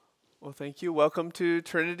Well, thank you. Welcome to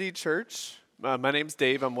Trinity Church. My name's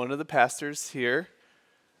Dave. I'm one of the pastors here.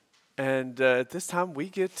 And at this time, we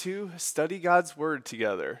get to study God's Word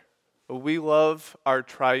together. We love our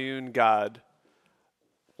triune God.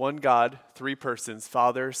 One God, three persons,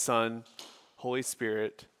 Father, Son, Holy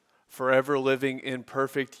Spirit, forever living in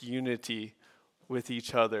perfect unity with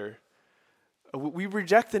each other. We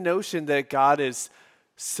reject the notion that God is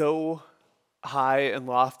so high and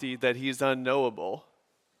lofty that he's unknowable.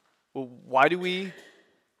 Well, why do we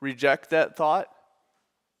reject that thought?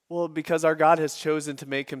 Well, because our God has chosen to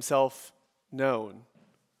make himself known.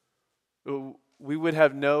 We would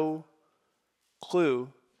have no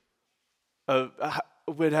clue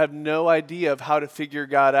would have no idea of how to figure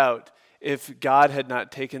God out if God had not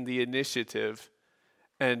taken the initiative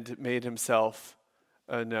and made himself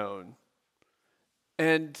known.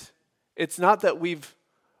 And it's not that we've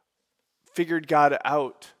figured God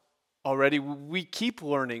out already. We keep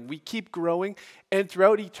learning, we keep growing, and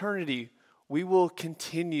throughout eternity, we will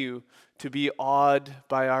continue to be awed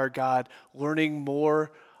by our God, learning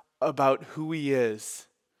more about who he is.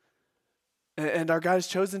 And our God has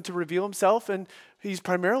chosen to reveal himself, and he's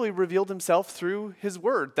primarily revealed himself through his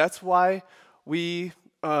word. That's why we,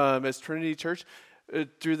 as Trinity Church,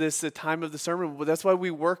 through this time of the sermon, that's why we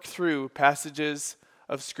work through passages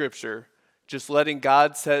of Scripture, just letting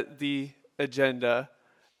God set the agenda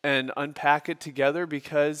and unpack it together,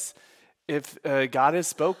 because if God has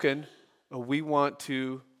spoken, we want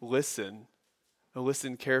to listen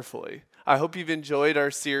carefully. I hope you've enjoyed our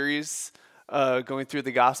series going through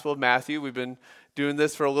the Gospel of Matthew. We've been doing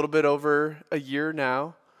this for a little bit over a year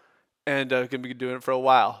now, and going to be doing it for a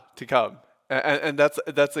while to come. And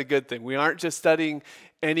that's a good thing. We aren't just studying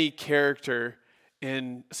any character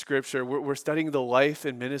in Scripture. We're studying the life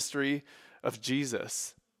and ministry of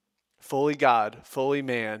Jesus. Fully God, fully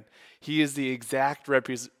man. He is the exact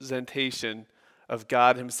representation of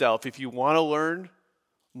God himself. If you want to learn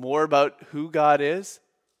more about who God is,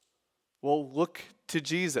 well, look to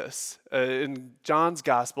Jesus. In John's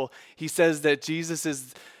gospel, he says that Jesus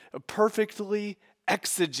is perfectly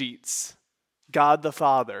exegetes God the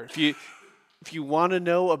Father. If you want to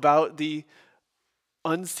know about the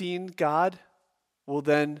unseen God, well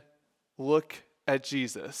then look at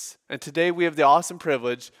Jesus. And today we have the awesome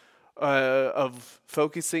privilege of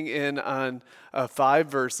focusing in on 5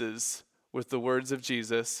 verses with the words of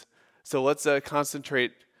Jesus. So let's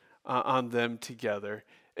concentrate on them together.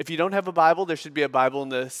 If you don't have a Bible, there should be a Bible in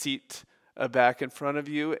the seat back in front of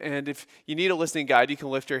you. And if you need a listening guide, you can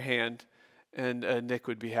lift your hand, and Nick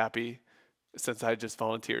would be happy, since I just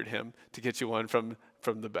volunteered him, to get you one from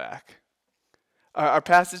the back. Our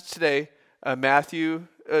passage today, Matthew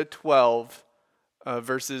 12,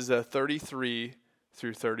 verses 33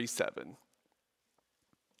 through 37.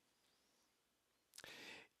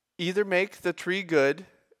 Either make the tree good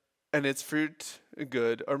and its fruit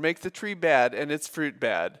good, or make the tree bad and its fruit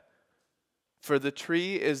bad. For the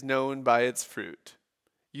tree is known by its fruit.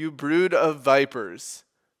 You brood of vipers,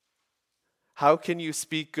 how can you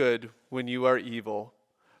speak good when you are evil?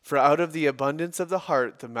 For out of the abundance of the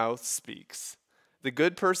heart the mouth speaks. The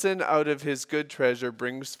good person out of his good treasure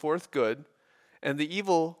brings forth good, and the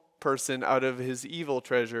evil person out of his evil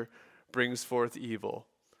treasure brings forth evil.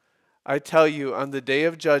 I tell you, on the day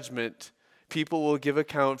of judgment, people will give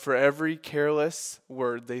account for every careless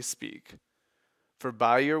word they speak. For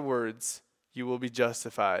by your words you will be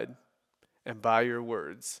justified, and by your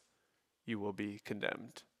words you will be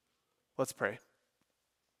condemned. Let's pray.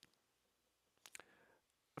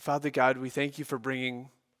 Father God, we thank you for bringing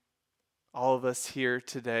all of us here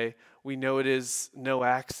today. We know it is no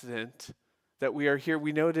accident that we are here.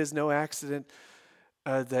 We know it is no accident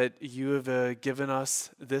that you have given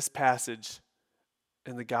us this passage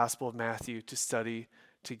in the Gospel of Matthew to study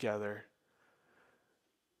together.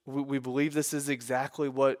 We believe this is exactly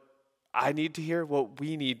what I need to hear, what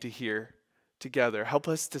we need to hear together. Help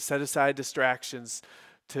us to set aside distractions,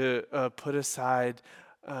 to put aside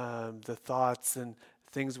the thoughts and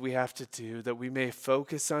things we have to do, that we may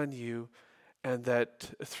focus on you, and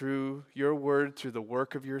that through your word, through the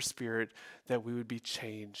work of your Spirit, that we would be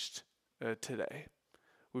changed today.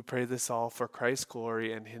 We pray this all for Christ's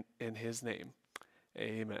glory and in his name.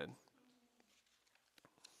 Amen.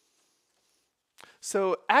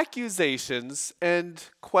 So accusations and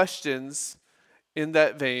questions in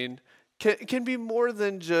that vein can be more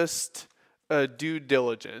than just due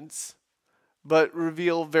diligence, but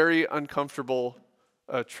reveal very uncomfortable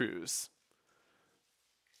truths.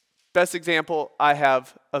 Best example I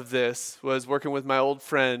have of this was working with my old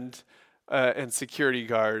friend and security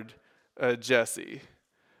guard, Jesse.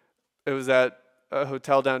 It was at a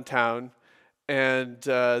hotel downtown, and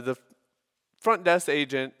the front desk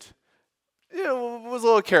agent, was a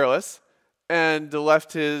little careless and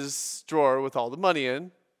left his drawer with all the money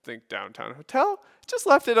in, think downtown hotel, just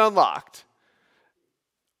left it unlocked.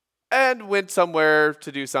 And went somewhere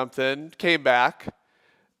to do something, came back,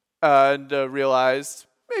 and realized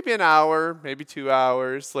maybe an hour, maybe 2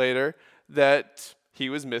 hours later that he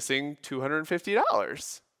was missing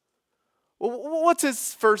 $250. Well, what's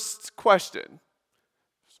his first question?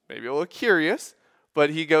 Maybe a little curious, but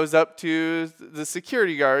he goes up to the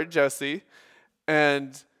security guard, Jesse,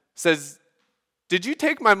 and says, "Did you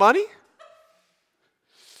take my money?"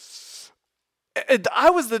 And I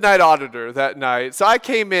was the night auditor that night, so I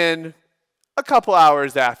came in a couple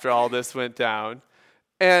hours after all this went down.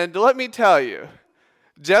 And let me tell you,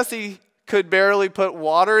 Jesse could barely put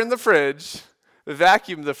water in the fridge,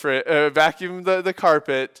 vacuum the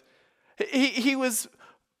carpet. He was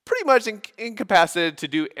pretty much incapacitated to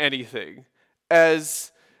do anything,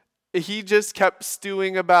 as he just kept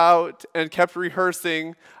stewing about and kept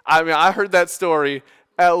rehearsing. I mean, I heard that story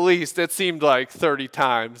at least, it seemed like 30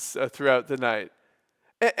 times throughout the night.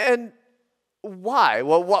 And why?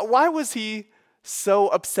 Well, why was he so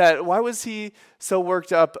upset? Why was he so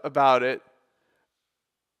worked up about it?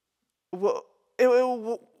 Well,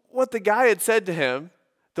 what the guy had said to him,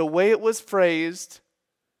 the way it was phrased,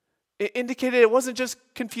 it indicated it wasn't just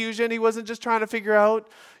confusion. He wasn't just trying to figure out,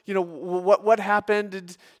 what happened.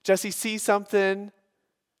 Did Jesse see something?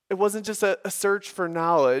 It wasn't just a search for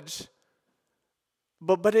knowledge.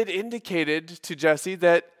 But it indicated to Jesse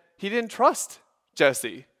that he didn't trust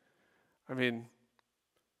Jesse. I mean,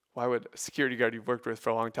 why would a security guard you've worked with for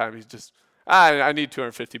a long time, he's just, I need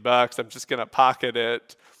 $250. I'm just going to pocket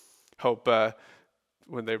it. Hope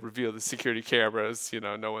when they reveal the security cameras,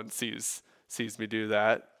 no one sees me do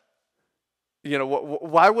that.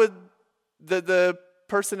 Why would the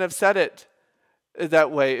person have said it that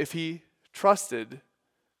way if he trusted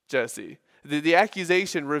Jesse? The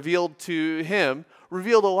accusation revealed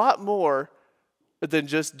a lot more than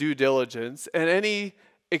just due diligence, and any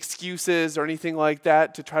excuses or anything like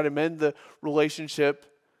that to try to mend the relationship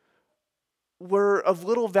were of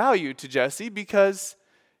little value to Jesse, because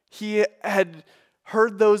he had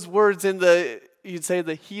heard those words in the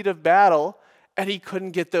heat of battle, and he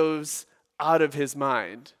couldn't get those out of his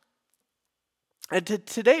mind. And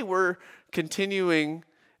today we're continuing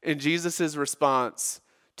in Jesus' response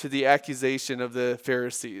to the accusation of the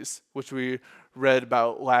Pharisees, which we read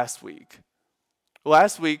about last week.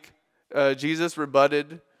 Last week, Jesus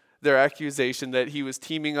rebutted their accusation that he was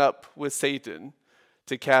teaming up with Satan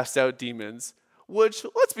to cast out demons, which,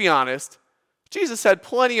 let's be honest, Jesus had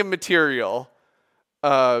plenty of material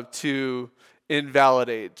to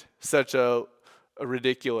invalidate such a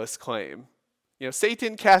ridiculous claim.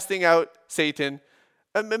 Satan casting out Satan,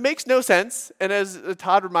 it makes no sense, and as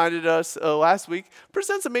Todd reminded us last week,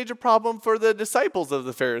 presents a major problem for the disciples of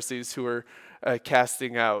the Pharisees who were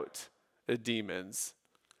casting out demons.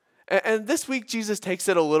 And this week, Jesus takes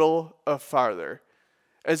it a little farther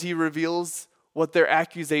as he reveals what their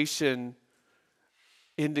accusation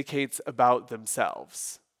indicates about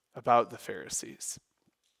themselves, about the Pharisees.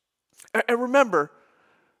 And remember,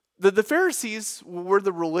 the Pharisees were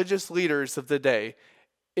the religious leaders of the day.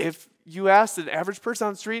 If you asked an average person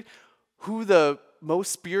on the street who the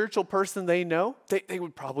most spiritual person they know, they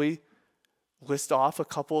would probably list off a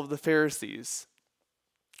couple of the Pharisees.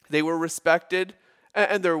 They were respected,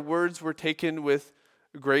 and their words were taken with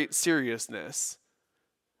great seriousness.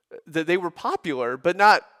 That they were popular, but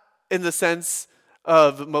not in the sense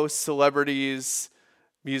of most celebrities,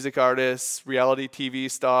 music artists, reality TV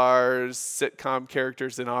stars, sitcom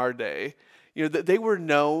characters in our day. They were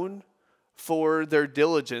known for their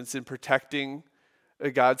diligence in protecting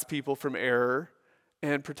God's people from error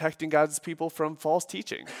and protecting God's people from false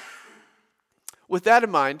teaching. With that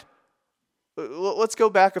in mind, let's go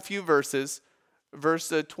back a few verses,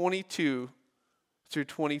 verse 22 through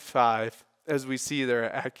 25, as we see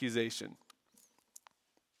their accusation.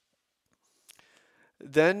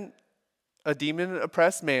 Then a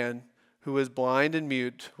demon-oppressed man who was blind and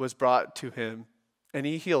mute was brought to him, and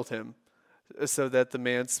he healed him, so that the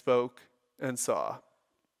man spoke and saw.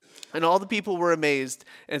 And all the people were amazed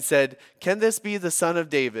and said, "Can this be the son of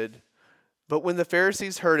David?" But when the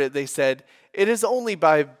Pharisees heard it, they said, "It is only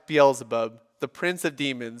by Beelzebub, the prince of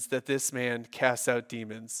demons, that this man casts out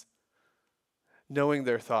demons." Knowing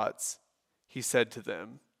their thoughts, he said to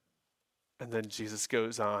them, and then Jesus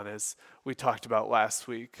goes on, as we talked about last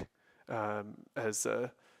week, as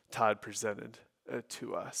Todd presented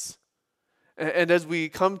to us. And as we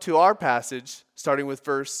come to our passage, starting with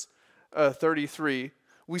verse 33,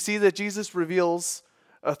 we see that Jesus reveals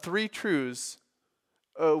three truths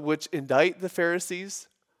which indict the Pharisees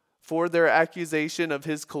for their accusation of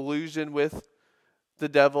his collusion with the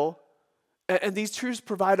devil. And these truths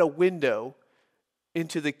provide a window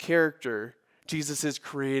into the character Jesus is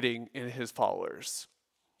creating in his followers.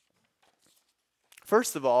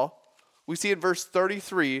 First of all, we see in verse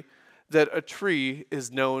 33 that a tree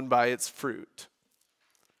is known by its fruit.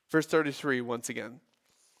 Verse 33, once again.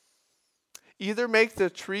 Either make the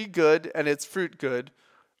tree good and its fruit good,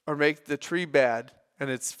 or make the tree bad and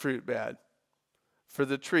its fruit bad. For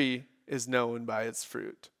the tree is known by its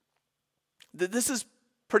fruit. This is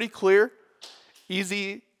pretty clear,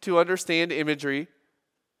 easy to understand imagery.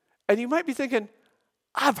 And you might be thinking,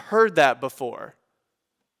 I've heard that before.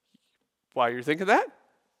 Why are you thinking that?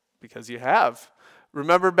 Because you have.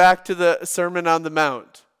 Remember back to the Sermon on the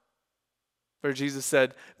Mount, where Jesus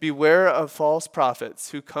said, beware of false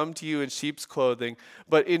prophets who come to you in sheep's clothing,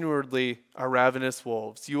 but inwardly are ravenous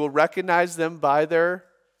wolves. You will recognize them by their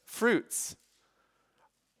fruits.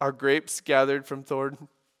 Are grapes gathered from thorn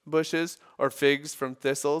bushes or figs from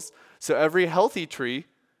thistles? So every healthy tree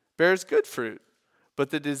bears good fruit,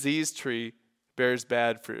 but the diseased tree bears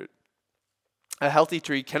bad fruit. A healthy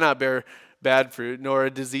tree cannot bear bad fruit, nor a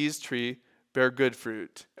diseased tree bear good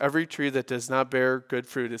fruit. Every tree that does not bear good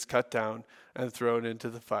fruit is cut down and thrown into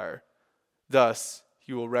the fire. Thus,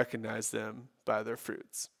 you will recognize them by their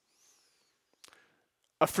fruits.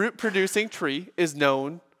 A fruit-producing tree is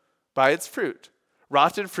known by its fruit.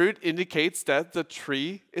 Rotten fruit indicates that the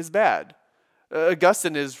tree is bad.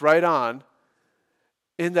 Augustine is right on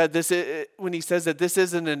in that when he says that this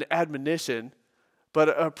isn't an admonition, but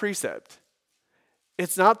a precept.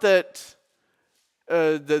 It's not that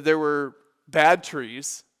there were bad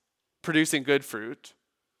trees producing good fruit,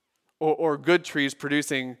 or good trees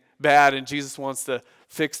producing bad, and Jesus wants to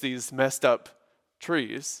fix these messed up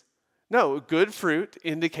trees. No, good fruit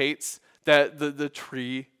indicates that the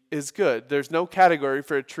tree is good. There's no category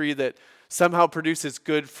for a tree that somehow produces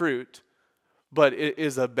good fruit, but it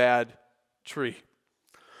is a bad tree.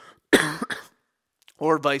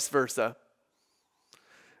 Or vice versa.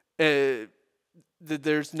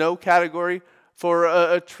 There's no category for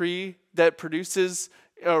a tree that produces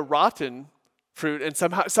rotten fruit, and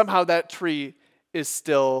somehow that tree is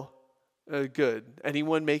still good.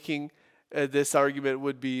 Anyone making this argument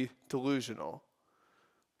would be delusional.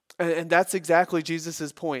 And that's exactly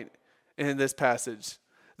Jesus' point in this passage.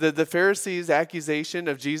 The Pharisees' accusation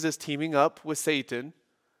of Jesus teaming up with Satan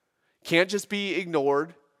can't just be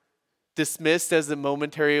ignored, dismissed as a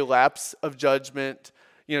momentary lapse of judgment,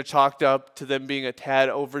 chalked up to them being a tad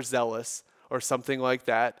overzealous or something like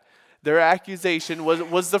that. Their accusation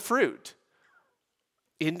was the fruit,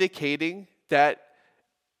 indicating that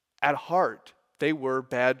at heart they were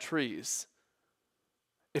bad trees.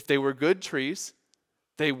 If they were good trees,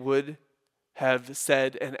 they would have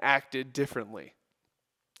said and acted differently.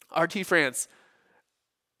 R.T. France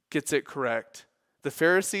gets it correct. The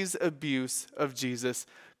Pharisees' abuse of Jesus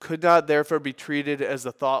could not therefore be treated as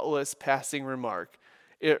a thoughtless passing remark.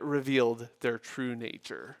 It revealed their true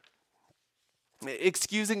nature.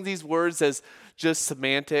 Excusing these words as just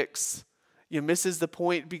semantics, misses the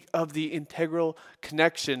point of the integral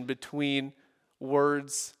connection between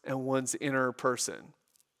words and one's inner person.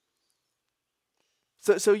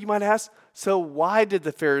 So you might ask, so why did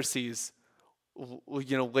the Pharisees,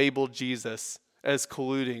 label Jesus as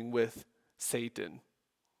colluding with Satan?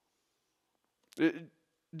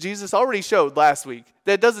 Jesus already showed last week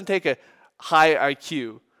that it doesn't take a high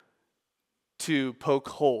IQ to poke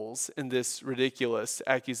holes in this ridiculous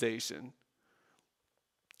accusation.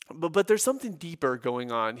 But there's something deeper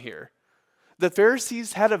going on here. The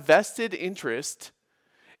Pharisees had a vested interest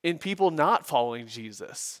in people not following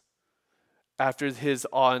Jesus after his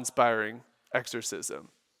awe-inspiring exorcism.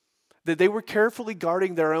 That they were carefully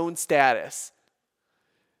guarding their own status,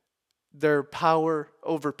 their power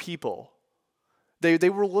over people. They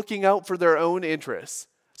were looking out for their own interests,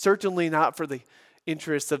 certainly not for the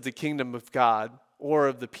interests of the kingdom of God or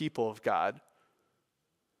of the people of God.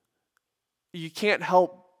 You can't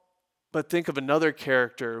help but think of another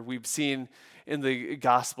character we've seen in the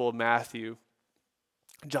Gospel of Matthew,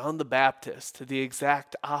 John the Baptist, the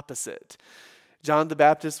exact opposite. John the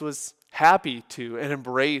Baptist was happy to and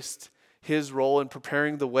embraced his role in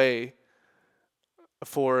preparing the way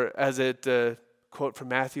for, as it quote from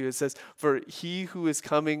Matthew, it says, "For he who is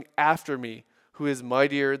coming after me, who is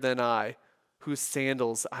mightier than I, whose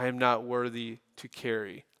sandals I am not worthy to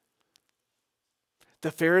carry."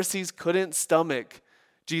 The Pharisees couldn't stomach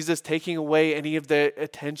Jesus taking away any of the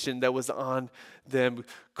attention that was on them,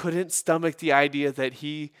 couldn't stomach the idea that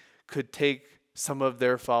he could take some of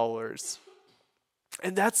their followers.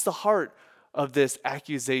 And that's the heart of this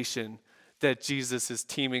accusation that Jesus is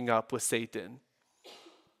teaming up with Satan.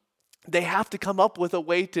 They have to come up with a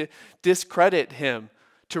way to discredit him,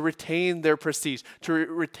 to retain their prestige, to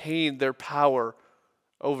retain their power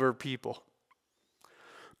over people.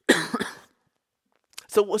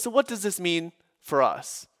 So what does this mean for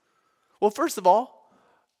us? Well, first of all,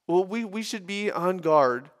 we should be on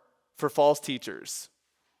guard for false teachers.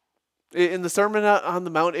 In the Sermon on the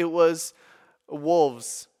Mount, it was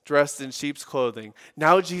wolves dressed in sheep's clothing.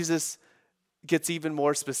 Now Jesus gets even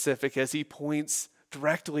more specific as he points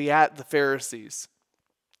directly at the Pharisees.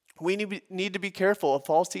 We need to be careful of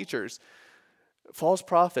false teachers, false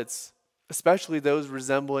prophets, especially those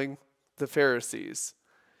resembling the Pharisees.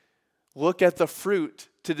 Look at the fruit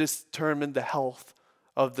to determine the health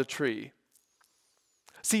of the tree.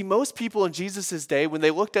 See, most people in Jesus' day, when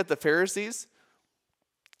they looked at the Pharisees,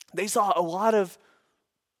 they saw a lot of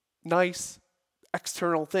nice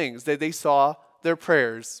external things. They saw their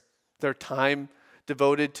prayers, their time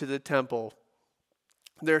devoted to the temple,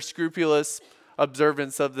 their scrupulous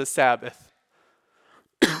observance of the Sabbath.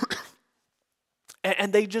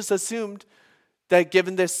 And they just assumed that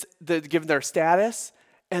given their status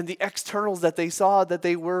and the externals that they saw, that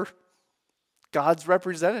they were God's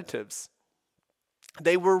representatives.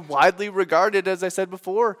 They were widely regarded, as I said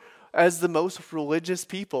before, as the most religious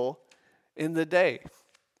people in the day.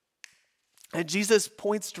 And Jesus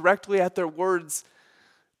points directly at their words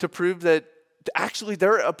to prove that actually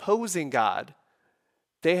they're opposing God.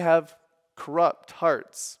 They have corrupt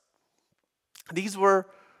hearts. These were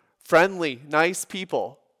friendly, nice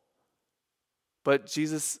people. But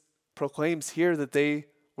Jesus proclaims here that they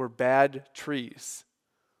were bad trees.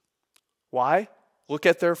 Why? Look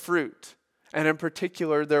at their fruit, and in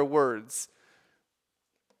particular, their words.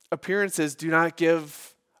 Appearances do not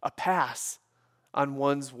give a pass on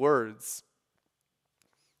one's words.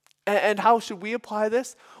 And how should we apply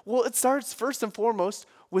this? Well, it starts first and foremost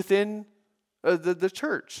within the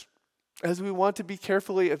church, as we want to be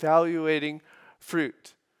carefully evaluating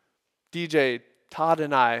fruit. DJ, Todd,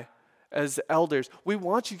 and I, as elders, we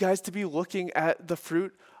want you guys to be looking at the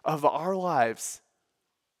fruit of our lives.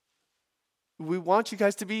 We want you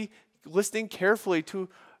guys to be listening carefully to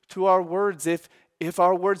our words. If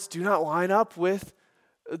our words do not line up with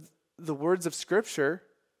the words of Scripture,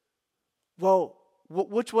 well,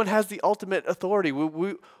 which one has the ultimate authority?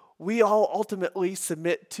 We all ultimately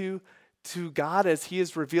submit to God as He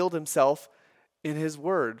has revealed Himself in His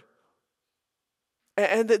Word.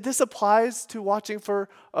 And that this applies to watching for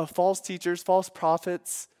false teachers, false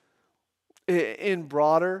prophets in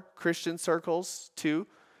broader Christian circles too.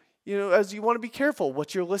 You know, as you want to be careful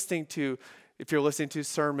what you're listening to, if you're listening to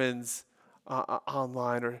sermons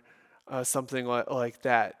online or something like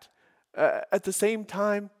that. At the same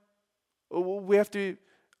time, we have to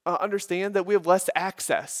understand that we have less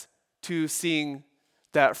access to seeing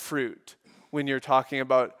that fruit when you're talking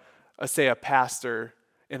about, say, a pastor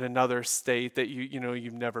in another state that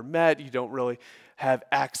you've never met. You don't really have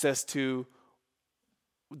access to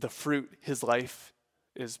the fruit his life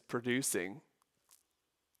is producing.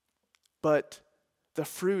 But the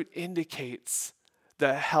fruit indicates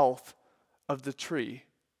the health of the tree.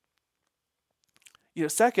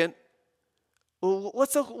 Second,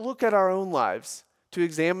 let's look at our own lives to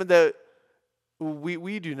examine that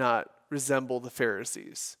we do not resemble the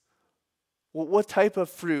Pharisees. What type of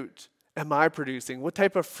fruit am I producing? What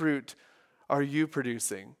type of fruit are you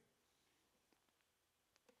producing?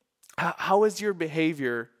 How is your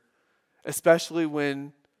behavior, especially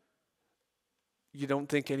when you don't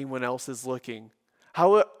think anyone else is looking?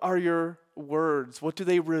 How are your words? What do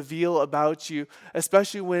they reveal about you,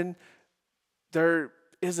 especially when there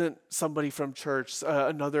isn't somebody from church,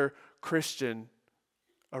 another Christian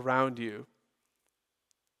around you?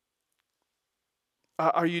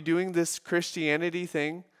 Are you doing this Christianity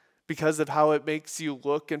thing because of how it makes you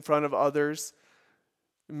look in front of others,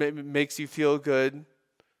 makes you feel good?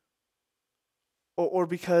 Or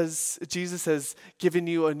because Jesus has given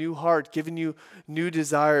you a new heart, given you new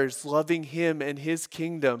desires, loving Him and His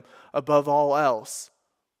kingdom above all else?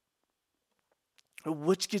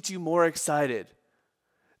 Which gets you more excited?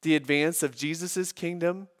 The advance of Jesus'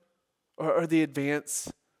 kingdom or the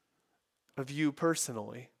advance of you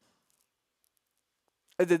personally?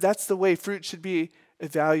 That's the way fruit should be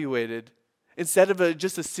evaluated. Instead of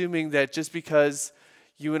just assuming that just because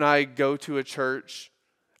you and I go to a church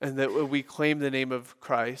and that we claim the name of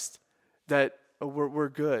Christ, that we're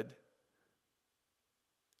good.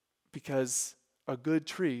 Because a good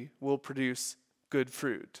tree will produce good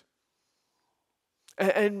fruit.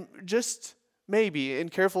 And just maybe in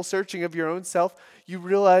careful searching of your own self, you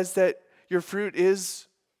realize that your fruit is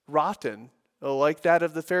rotten. like that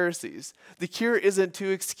of the Pharisees. The cure isn't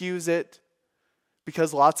to excuse it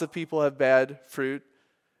because lots of people have bad fruit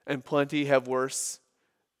and plenty have worse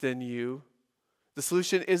than you. The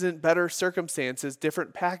solution isn't better circumstances,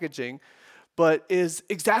 different packaging, but is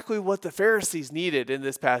exactly what the Pharisees needed in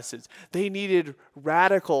this passage. They needed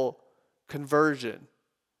radical conversion.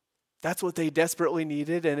 That's what they desperately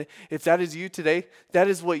needed, and if that is you today, that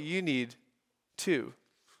is what you need too.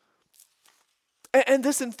 And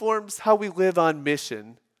this informs how we live on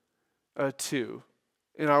mission too,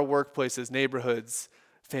 in our workplaces, neighborhoods,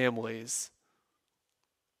 families.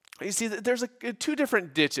 You see, there's two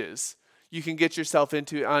different ditches you can get yourself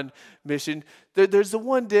into on mission. There's the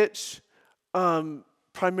one ditch,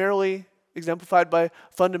 primarily exemplified by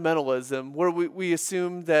fundamentalism, where we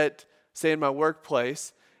assume that, say in my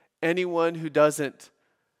workplace, anyone who doesn't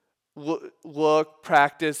look,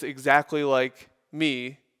 practice exactly like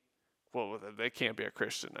me, well, they can't be a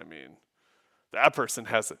Christian. I mean, that person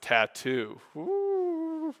has a tattoo.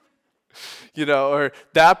 Woo. Or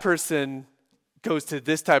that person goes to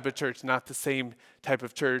this type of church, not the same type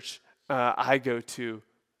of church I go to,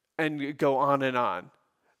 and go on and on.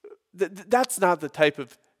 That's not the type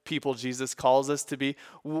of people Jesus calls us to be.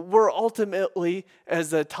 We're ultimately,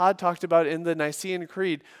 as Todd talked about in the Nicene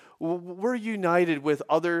Creed, we're united with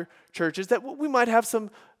other churches that we might have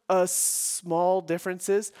some small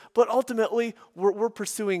differences, but ultimately we're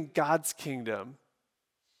pursuing God's kingdom.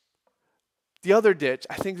 The other ditch,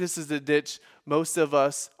 I think this is the ditch most of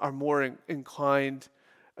us are more inclined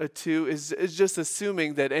to, is just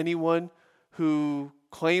assuming that anyone who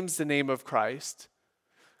claims the name of Christ,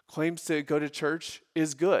 claims to go to church,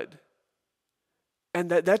 is good.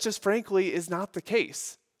 And that just frankly is not the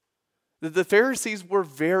case. The Pharisees were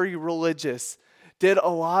very religious, did a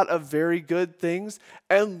lot of very good things,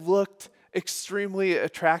 and looked extremely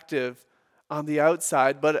attractive on the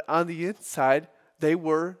outside, but on the inside, they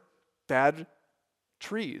were bad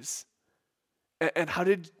trees. And how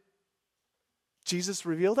did Jesus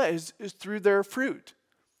reveal that? Is through their fruit.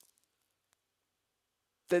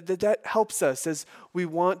 That helps us as we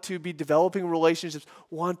want to be developing relationships,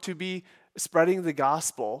 want to be spreading the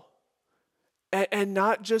gospel, and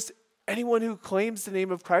not just anyone who claims the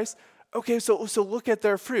name of Christ. Okay, so look at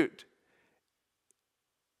their fruit.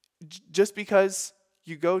 Just because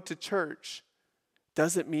you go to church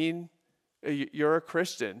doesn't mean you're a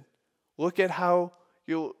Christian. Look at how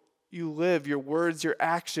you live, your words, your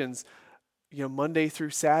actions, Monday through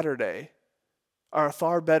Saturday are a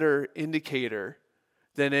far better indicator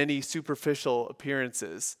than any superficial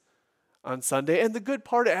appearances on Sunday. And the good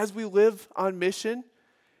part as we live on mission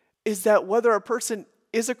is that whether a person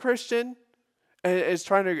is a Christian and is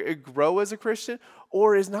trying to grow as a Christian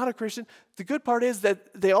or is not a Christian, the good part is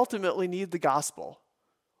that they ultimately need the gospel,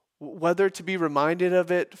 whether to be reminded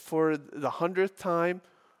of it for the 100th time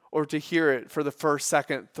or to hear it for the first,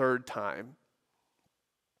 second, third time.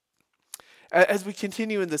 As we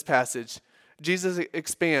continue in this passage, Jesus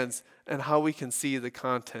expands on how we can see the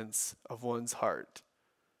contents of one's heart.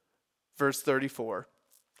 Verse 34.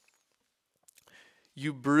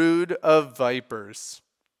 You brood of vipers,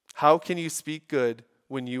 how can you speak good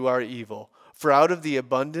when you are evil? For out of the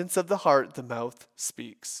abundance of the heart the mouth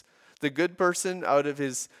speaks. The good person out of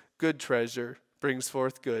his good treasure brings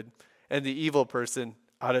forth good, and the evil person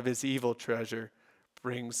out of his evil treasure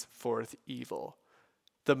brings forth evil.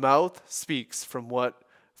 The mouth speaks from what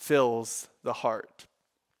fills the heart.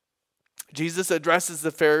 Jesus addresses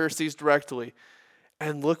the Pharisees directly,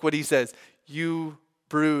 and look what he says. You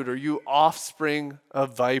brood, or you offspring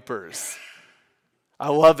of vipers. I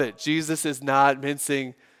love it. Jesus is not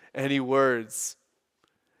mincing any words.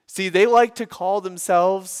 See, they like to call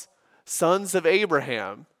themselves sons of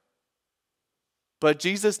Abraham, but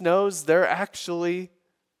Jesus knows they're actually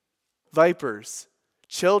vipers,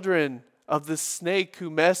 children of the snake who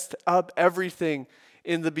messed up everything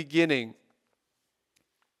in the beginning.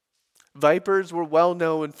 Vipers were well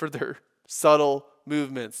known for their subtle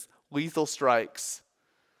movements, lethal strikes.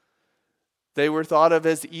 They were thought of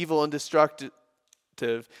as evil and destructive,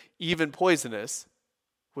 even poisonous,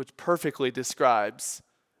 which perfectly describes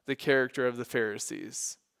the character of the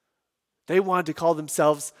Pharisees. They wanted to call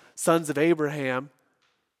themselves sons of Abraham.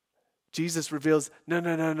 Jesus reveals, no,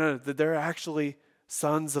 that they're actually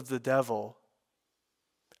sons of the devil.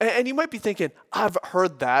 And you might be thinking, I've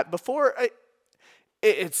heard that before.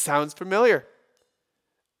 It sounds familiar.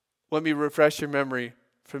 Let me refresh your memory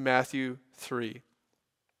from Matthew 3.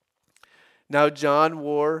 Now John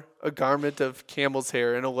wore a garment of camel's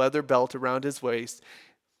hair and a leather belt around his waist,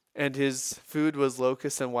 and his food was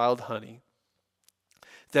locusts and wild honey.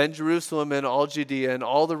 Then Jerusalem and all Judea and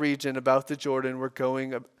all the region about the Jordan were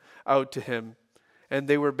going out to him, and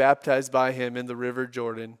they were baptized by him in the river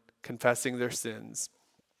Jordan, confessing their sins.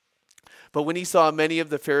 But when he saw many of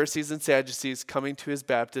the Pharisees and Sadducees coming to his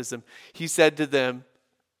baptism, he said to them,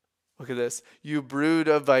 look at this, "You brood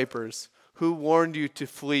of vipers, who warned you to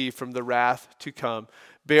flee from the wrath to come?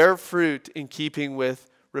 Bear fruit in keeping with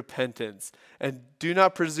repentance, and do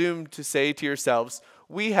not presume to say to yourselves,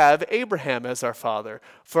 'We have Abraham as our father.'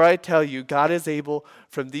 For I tell you, God is able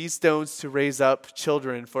from these stones to raise up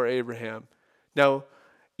children for Abraham. Now,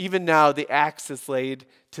 even now the axe is laid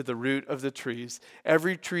to the root of the trees.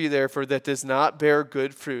 Every tree, therefore, that does not bear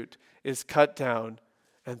good fruit is cut down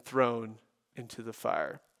and thrown into the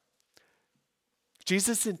fire."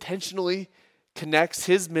 Jesus intentionally connects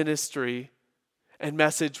his ministry and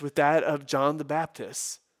message with that of John the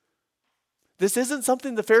Baptist. This isn't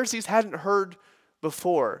something the Pharisees hadn't heard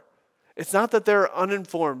before. It's not that they're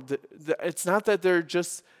uninformed. It's not that they're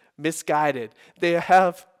just misguided. They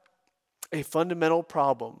have a fundamental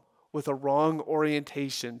problem with a wrong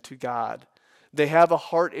orientation to God. They have a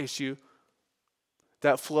heart issue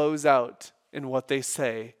that flows out in what they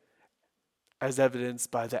say, as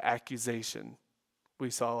evidenced by the accusation we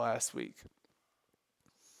saw last week.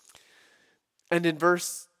 And in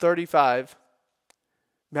verse 35,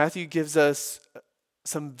 Matthew gives us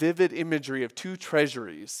some vivid imagery of two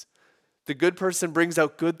treasuries. The good person brings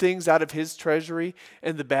out good things out of his treasury,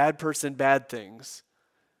 and the bad person bad things.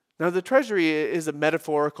 Now, the treasury is a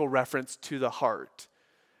metaphorical reference to the heart,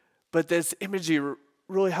 but this imagery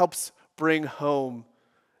really helps bring home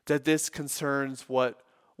that this concerns what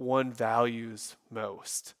one values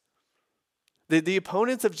most. The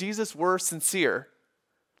opponents of Jesus were sincere,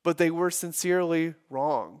 but they were sincerely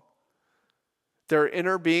wrong. Their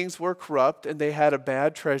inner beings were corrupt, and they had a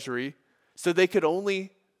bad treasury, so they could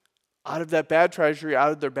only, out of that bad treasury,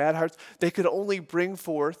 out of their bad hearts, they could only bring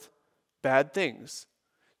forth bad things.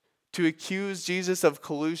 To accuse Jesus of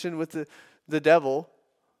collusion with the devil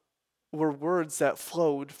were words that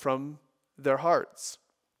flowed from their hearts.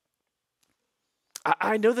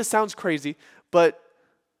 I know this sounds crazy, but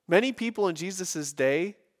many people in Jesus'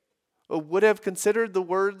 day would have considered the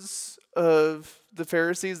words of the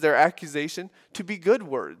Pharisees, their accusation, to be good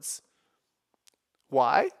words.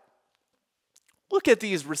 Why? Look at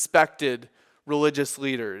these respected religious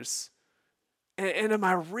leaders. And am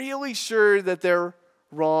I really sure that they're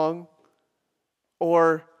wrong?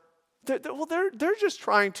 Or they're just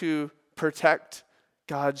trying to protect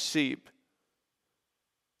God's sheep.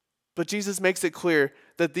 But Jesus makes it clear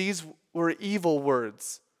that these were evil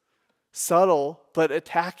words, subtle but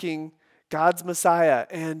attacking God's Messiah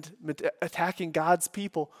and attacking God's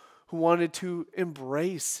people who wanted to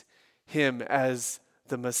embrace him as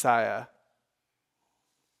the Messiah.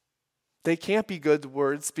 They can't be good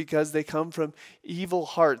words because they come from evil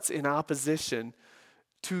hearts in opposition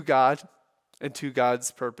to God and to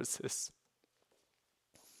God's purposes.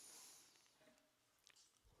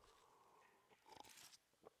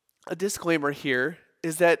 A disclaimer here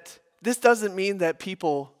is that this doesn't mean that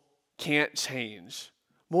people can't change.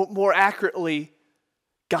 More accurately,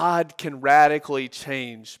 God can radically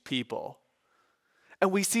change people. And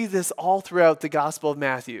we see this all throughout the Gospel of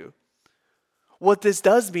Matthew. What this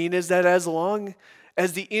does mean is that as long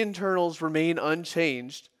as the internals remain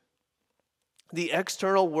unchanged, the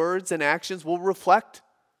external words and actions will reflect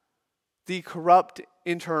the corrupt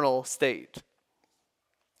internal state.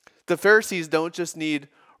 The Pharisees don't just need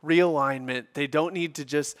realignment. They don't need to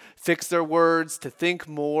just fix their words, to think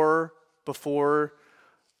more before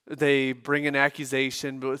they bring an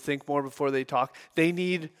accusation, but think more before they talk. They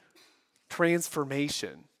need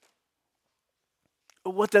transformation.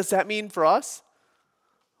 What does that mean for us?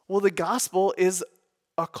 Well, the gospel is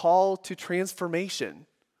a call to transformation.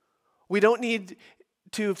 We don't need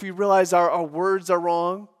to, if we realize our words are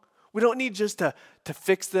wrong, we don't need just to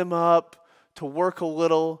fix them up, to work a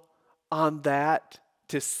little on that,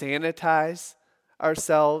 to sanitize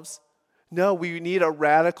ourselves. No, we need a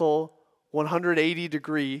radical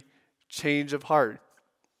 180-degree change of heart.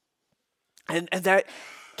 And that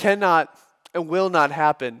cannot and will not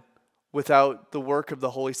happen without the work of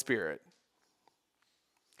the Holy Spirit.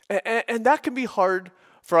 And that can be hard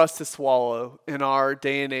for us to swallow in our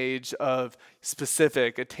day and age of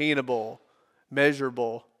specific, attainable,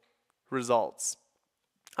 measurable results.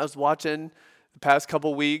 I was watching the past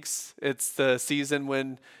couple weeks. It's the season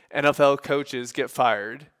when NFL coaches get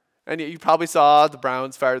fired. And you probably saw the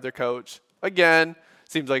Browns fired their coach. Again,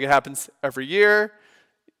 seems like it happens every year.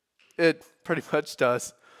 It pretty much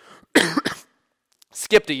does.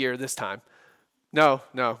 Skipped a year this time. No.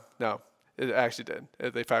 It actually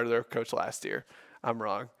did. They fired their coach last year. I'm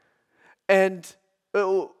wrong. And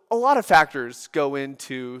A lot of factors go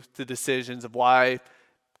into the decisions of why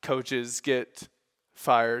coaches get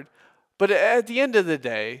fired. But at the end of the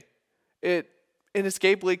day, it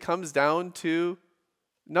inescapably comes down to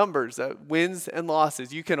numbers, wins and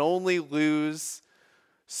losses. You can only lose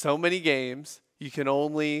so many games. You can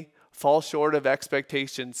only fall short of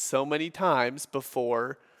expectations so many times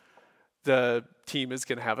before the team is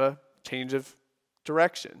going to have a change of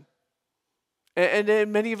direction. And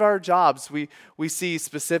in many of our jobs, we see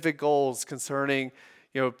specific goals concerning,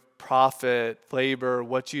 profit, labor,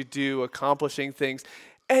 what you do, accomplishing things.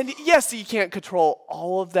 And yes, you can't control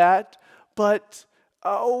all of that, but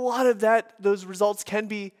a lot of those results can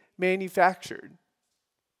be manufactured.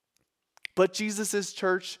 But Jesus'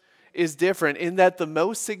 church is different in that the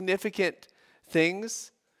most significant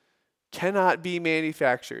things cannot be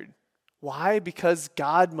manufactured. Why? Because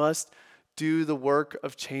God must do the work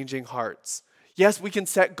of changing hearts. Yes, we can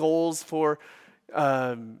set goals for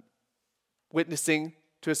witnessing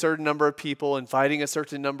to a certain number of people, inviting a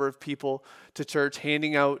certain number of people to church,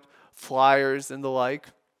 handing out flyers and the like.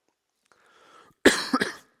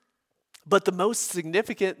 But the most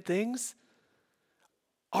significant things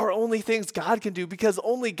are only things God can do, because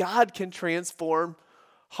only God can transform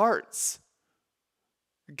hearts.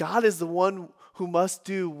 God is the one who must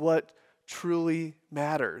do what truly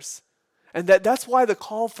matters. And that's why the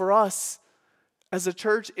call for us as a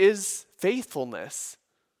church is faithfulness,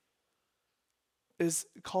 is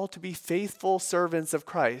called to be faithful servants of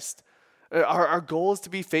Christ. Our goal is to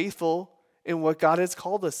be faithful in what God has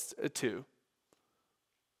called us to.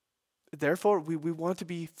 Therefore, we want to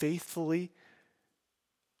be faithfully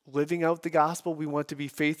living out the gospel. We want to be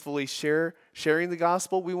faithfully sharing the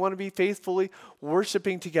gospel. We want to be faithfully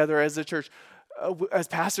worshiping together as a church. As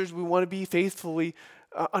pastors, we want to be faithfully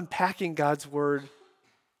unpacking God's word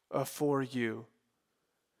for you.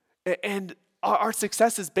 And our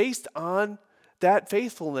success is based on that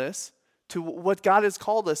faithfulness to what God has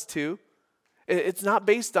called us to. It's not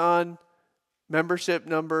based on membership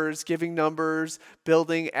numbers, giving numbers,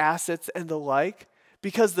 building assets, and the like,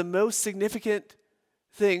 because the most significant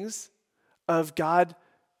things of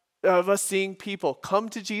us seeing people come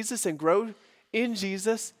to Jesus and grow in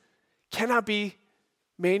Jesus cannot be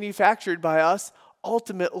manufactured by us,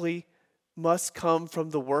 ultimately must come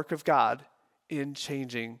from the work of God in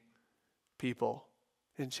changing people,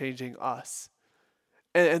 in changing us.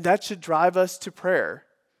 And that should drive us to prayer,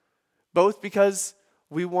 both because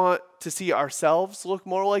we want to see ourselves look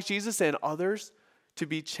more like Jesus and others to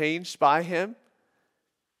be changed by him,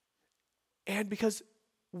 and because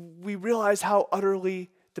we realize how utterly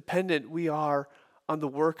dependent we are on the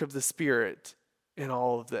work of the Spirit in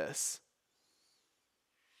all of this.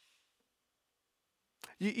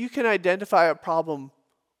 You can identify a problem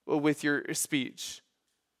with your speech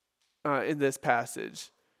in this passage.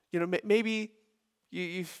 Maybe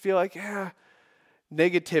you feel like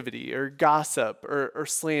negativity or gossip or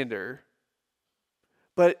slander.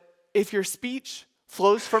 But if your speech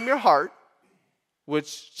flows from your heart,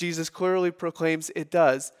 which Jesus clearly proclaims it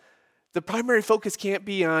does, the primary focus can't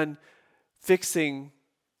be on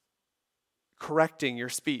correcting your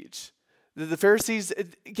speech. The Pharisees,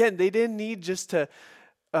 again, they didn't need just a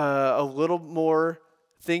little more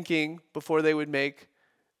thinking before they would make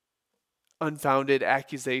unfounded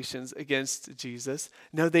accusations against Jesus.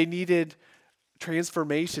 No, they needed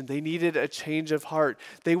transformation. They needed a change of heart.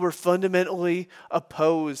 They were fundamentally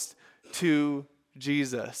opposed to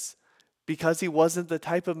Jesus because he wasn't the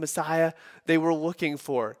type of Messiah they were looking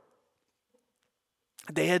for.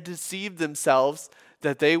 They had deceived themselves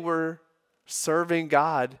that they were serving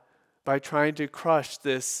God by trying to crush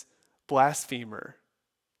this blasphemer.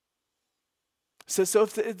 So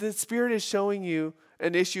if the Spirit is showing you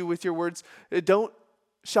an issue with your words, don't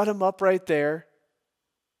shut him up right there.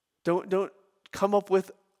 Don't come up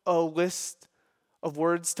with a list of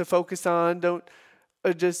words to focus on. Don't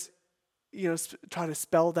just try to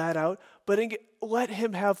spell that out. But let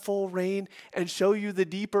him have full reign and show you the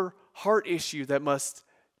deeper heart issue that must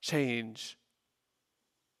change.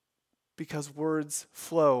 Because words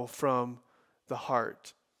flow from the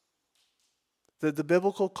heart. The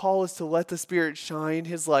biblical call is to let the Spirit shine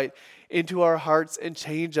his light into our hearts and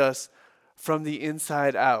change us from the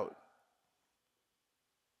inside out.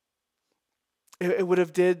 It would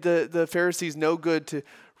have did the Pharisees no good to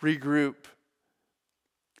regroup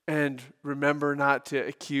and remember not to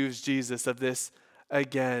accuse Jesus of this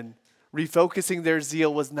again. Refocusing their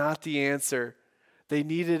zeal was not the answer. They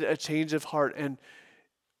needed a change of heart, and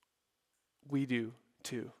we do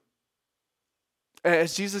too.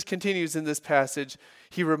 As Jesus continues in this passage,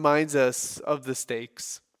 he reminds us of the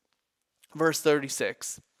stakes. Verse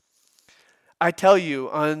 36, I tell you,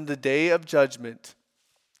 on the day of judgment,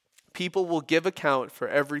 people will give account for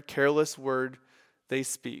every careless word they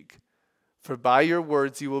speak. For by your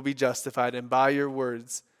words you will be justified, and by your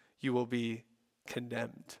words you will be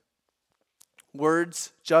condemned.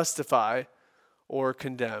 Words justify or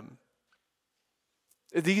condemn.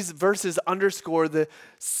 These verses underscore the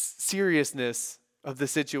seriousness of the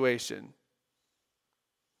situation.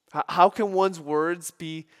 How can one's words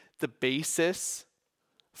be the basis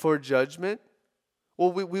for judgment?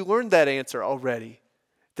 Well, we learned that answer already,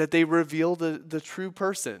 that they reveal the true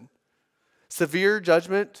person. Severe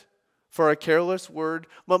judgment for a careless word,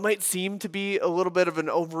 what might seem to be a little bit of an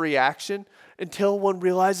overreaction until one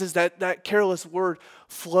realizes that that careless word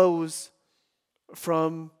flows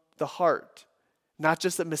from the heart. Not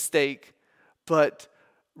just a mistake, but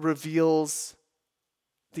reveals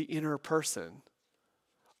the inner person.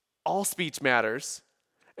 All speech matters,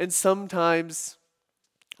 and sometimes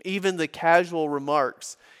even the casual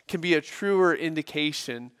remarks can be a truer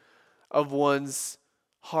indication of one's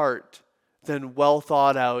heart than well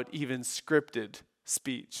thought out, even scripted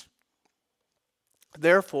speech.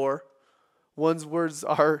 Therefore, one's words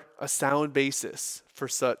are a sound basis for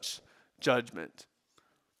such judgment.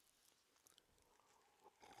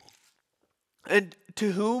 And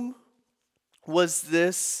to whom was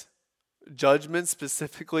this judgment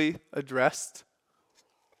specifically addressed?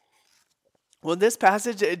 Well, in this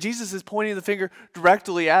passage, Jesus is pointing the finger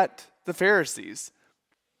directly at the Pharisees.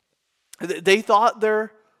 They thought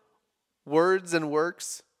their words and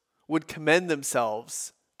works would commend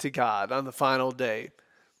themselves to God on the final day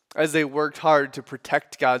as they worked hard to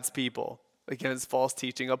protect God's people against false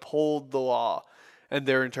teaching, uphold the law and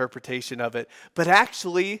their interpretation of it. But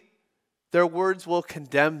actually, their words will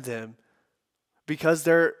condemn them because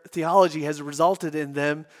their theology has resulted in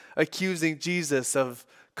them accusing Jesus of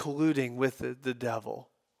colluding with the devil.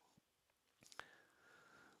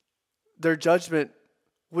 Their judgment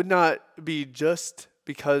would not be just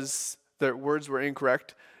because their words were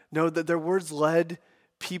incorrect. No, that their words led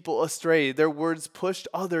people astray. Their words pushed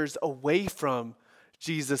others away from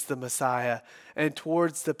Jesus the Messiah and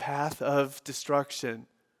towards the path of destruction.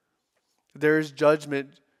 There is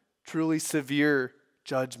judgment, truly severe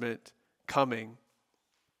judgment coming.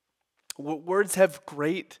 Words have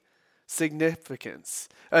great significance.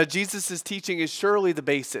 Jesus' teaching is surely the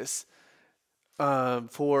basis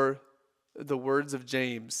for the words of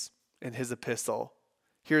James in his epistle.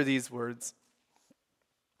 Hear these words.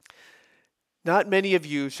 Not many of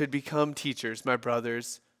you should become teachers, my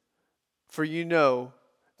brothers, for you know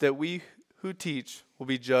that we who teach will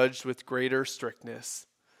be judged with greater strictness.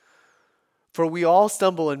 For we all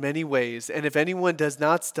stumble in many ways, and if anyone does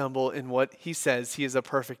not stumble in what he says, he is a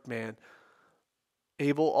perfect man,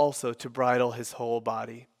 able also to bridle his whole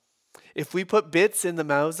body. If we put bits in the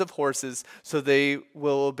mouths of horses so they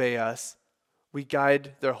will obey us, we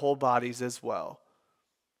guide their whole bodies as well.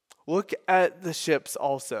 Look at the ships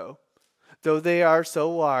also. Though they are so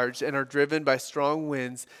large and are driven by strong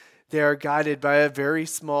winds, they are guided by a very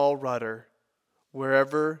small rudder,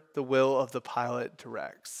 wherever the will of the pilot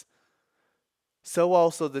directs. So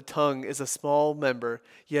also the tongue is a small member,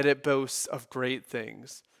 yet it boasts of great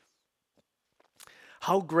things.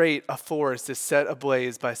 How great a forest is set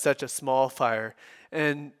ablaze by such a small fire,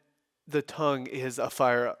 and the tongue is a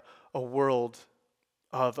fire, a world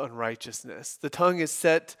of unrighteousness. The tongue is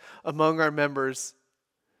set among our members,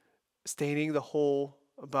 staining the whole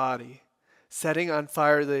body, setting on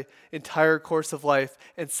fire the entire course of life,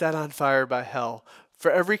 and set on fire by hell. For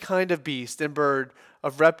every kind of beast and bird,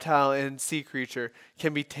 of reptile and sea creature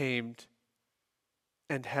can be tamed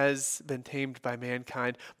and has been tamed by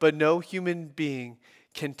mankind, but no human being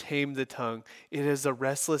can tame the tongue. It is a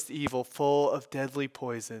restless evil full of deadly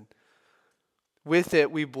poison. With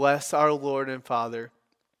it we bless our Lord and Father,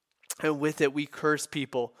 and with it we curse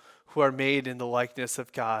people who are made in the likeness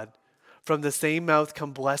of God. From the same mouth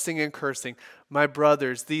come blessing and cursing. My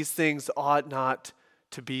brothers, these things ought not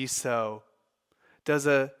to be so. Does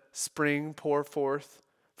a spring pour forth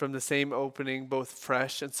from the same opening both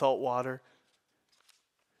fresh and salt water?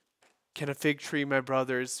 Can a fig tree, my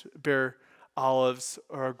brothers, bear olives,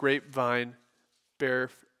 or a grapevine bear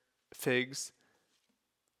figs?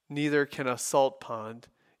 Neither can a salt pond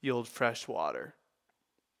yield fresh water.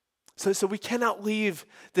 So we cannot leave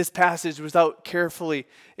this passage without carefully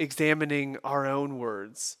examining our own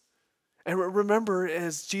words. And remember,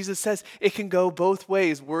 as Jesus says, it can go both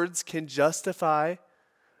ways. Words can justify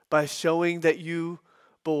by showing that you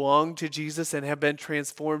belong to Jesus and have been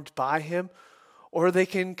transformed by him, or they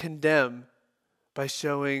can condemn by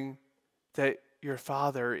showing that your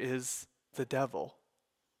father is the devil.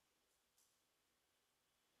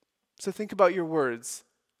 So think about your words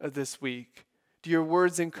of this week. Do your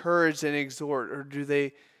words encourage and exhort, or do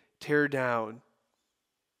they tear down?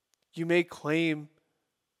 You may claim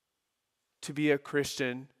to be a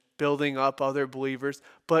Christian, building up other believers,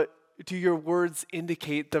 but do your words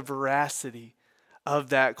indicate the veracity of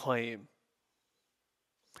that claim?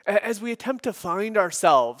 As we attempt to find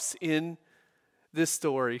ourselves in this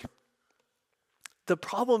story, the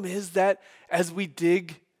problem is that as we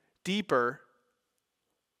dig deeper,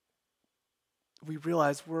 we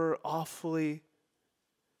realize we're awfully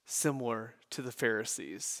similar to the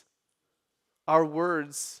Pharisees. Our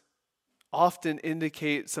words often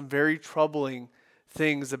indicate some very troubling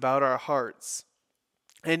things about our hearts.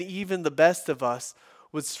 And even the best of us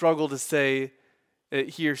would struggle to say that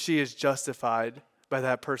he or she is justified by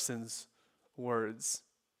that person's words.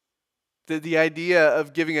 The idea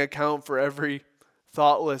of giving account for every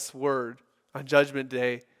thoughtless word on Judgment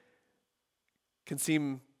Day can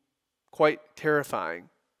seem quite terrifying.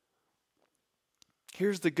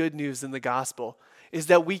 Here's the good news in the gospel, is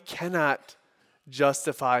that we cannot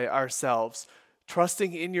justify ourselves.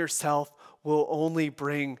 Trusting in yourself will only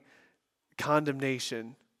bring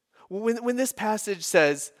condemnation. When this passage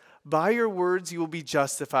says, by your words you will be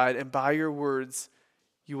justified, and by your words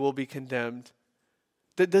you will be condemned,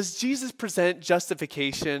 does Jesus present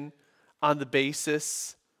justification on the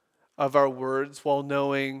basis of our words while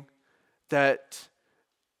knowing that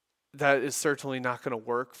that is certainly not going to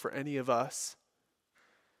work for any of us?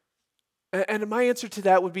 And my answer to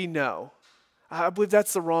that would be no. I believe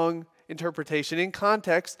that's the wrong interpretation. In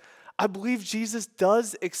context, I believe Jesus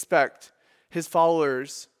does expect his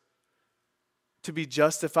followers to be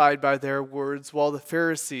justified by their words, while the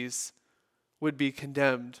Pharisees would be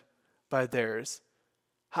condemned by theirs.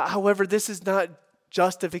 However, this is not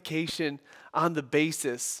justification on the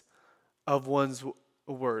basis of one's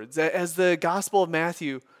words. As the Gospel of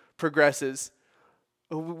Matthew progresses,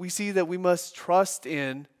 we see that we must trust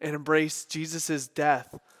in and embrace Jesus'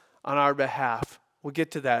 death on our behalf. We'll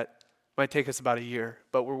get to that. Might take us about a year,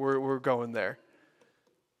 but we're going there.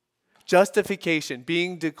 Justification,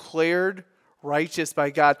 being declared righteous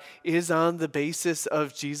by God, is on the basis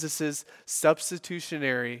of Jesus'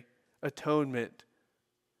 substitutionary atonement,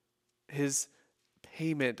 his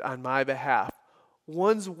payment on my behalf.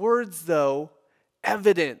 One's words, though,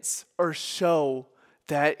 evidence or show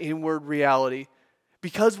that inward reality.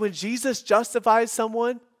 Because when Jesus justifies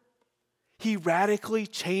someone, he radically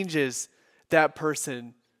changes that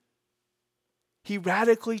person. He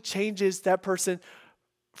radically changes that person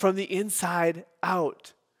from the inside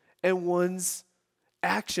out. And one's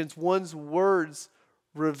actions, one's words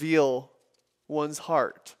reveal one's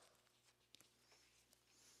heart.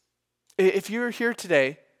 If you're here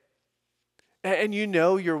today and you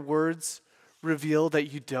know your words reveal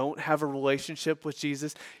that you don't have a relationship with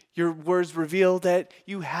Jesus, your words reveal that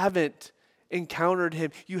you haven't encountered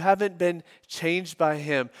him, you haven't been changed by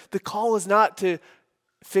him. The call is not to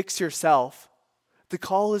fix yourself. The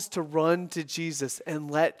call is to run to Jesus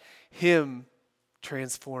and let him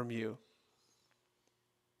transform you.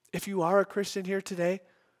 If you are a Christian here today,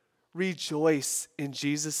 rejoice in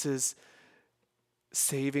Jesus'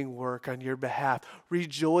 saving work on your behalf.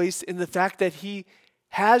 Rejoice in the fact that he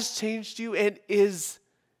has changed you and is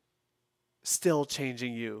still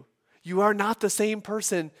changing you. You are not the same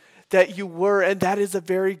person that you were, and that is a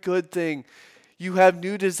very good thing. You have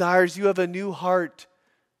new desires. You have a new heart.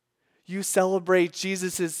 You celebrate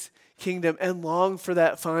Jesus' kingdom and long for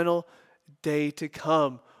that final day to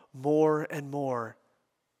come more and more.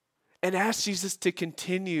 And ask Jesus to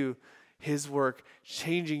continue his work,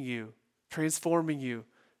 changing you, transforming you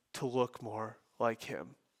to look more like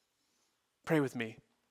him. Pray with me.